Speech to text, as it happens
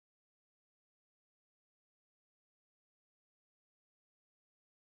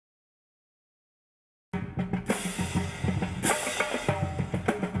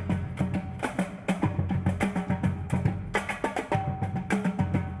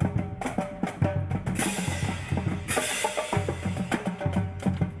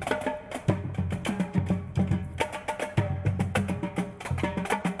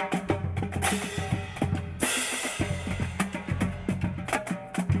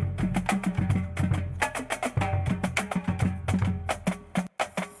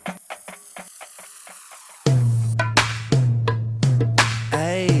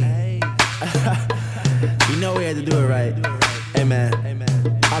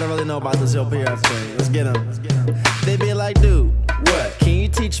really know about this LPF thing. Let's get them. They be like, dude, what? Can you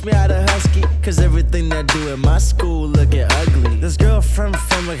teach me how to husky? Cause everything they do at my school looking ugly. This girl from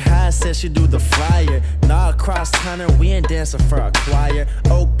High said she do the flyer. Nah, across town and we ain't dancing for a choir.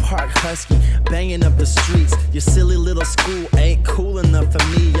 Oak Park Husky, banging up the streets. Your silly little school ain't cool enough for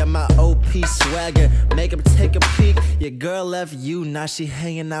me. Yeah, my OP swagger, make 'em take a peek. Your girl left you, now she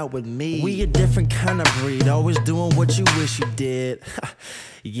hanging out with me. We a different kind of breed, always doing what you wish you did.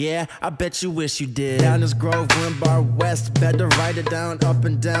 Yeah, I bet you wish you did. Down this Grove, Bar West, better write it down. Up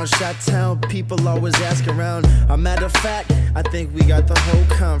and down, Chi-Town, people always ask around. A matter of fact, I think we got the whole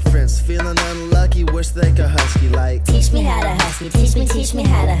conference feeling unlucky, wish they could husky like. Teach me how to husky, teach me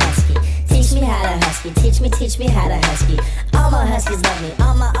how to husky. Teach me how to husky, teach me how to husky. All my huskies love me,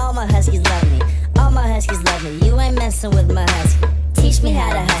 all my huskies love me. All my huskies love me, you ain't messing with my husky. Teach me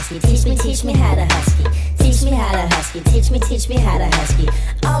how to husky, teach me how to husky. Teach me how to husky, teach me how to husky.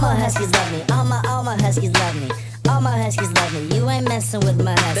 All my huskies love me, all my huskies love me. All my huskies love me, you ain't messing with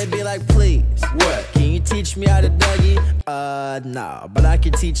my husky. They be like, please, what? Can you teach me how to Dougie? Nah, but I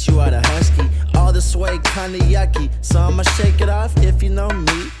can teach you how to husky. All this way kinda yucky, so I'ma shake it off. If you know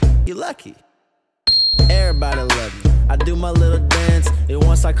me, you lucky. Everybody love me, I do my little dance, and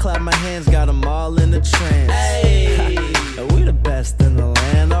once I clap my hands, got them all in the trance. Hey, we the best in the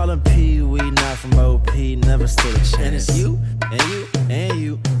land. All them Pee-wee, not from OP, never stood a chance. And it's you, and you, and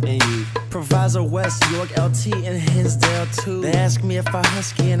you, and you. Proviso West York, LT, and Hinsdale too. They ask me if I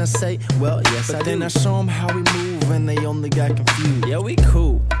husky, and I say, well, yes, but I do. Then I show them how we move, and they only got confused. Yeah, we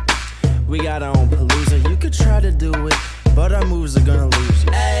cool, we got our own palooza. You could try to do it, but our moves are gonna lose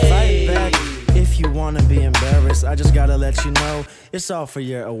you. Hey. Fight back if you wanna be embarrassed. I just gotta let you know, it's all for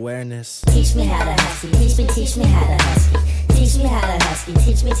your awareness. Teach me how to husky, teach me how to husky. Teach me how to husky,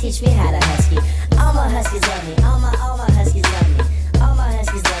 teach me how to husky. All my huskies love me, all my huskies love me. All my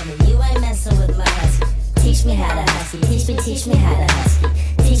huskies love me, you ain't messing with my husky. Teach me how to husky, teach me how to husky.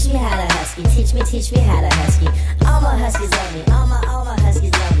 Teach me how to husky, teach me how to husky. All my huskies love me, all my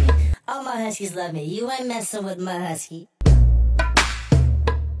huskies love me. All my huskies love me, you ain't messing with my husky.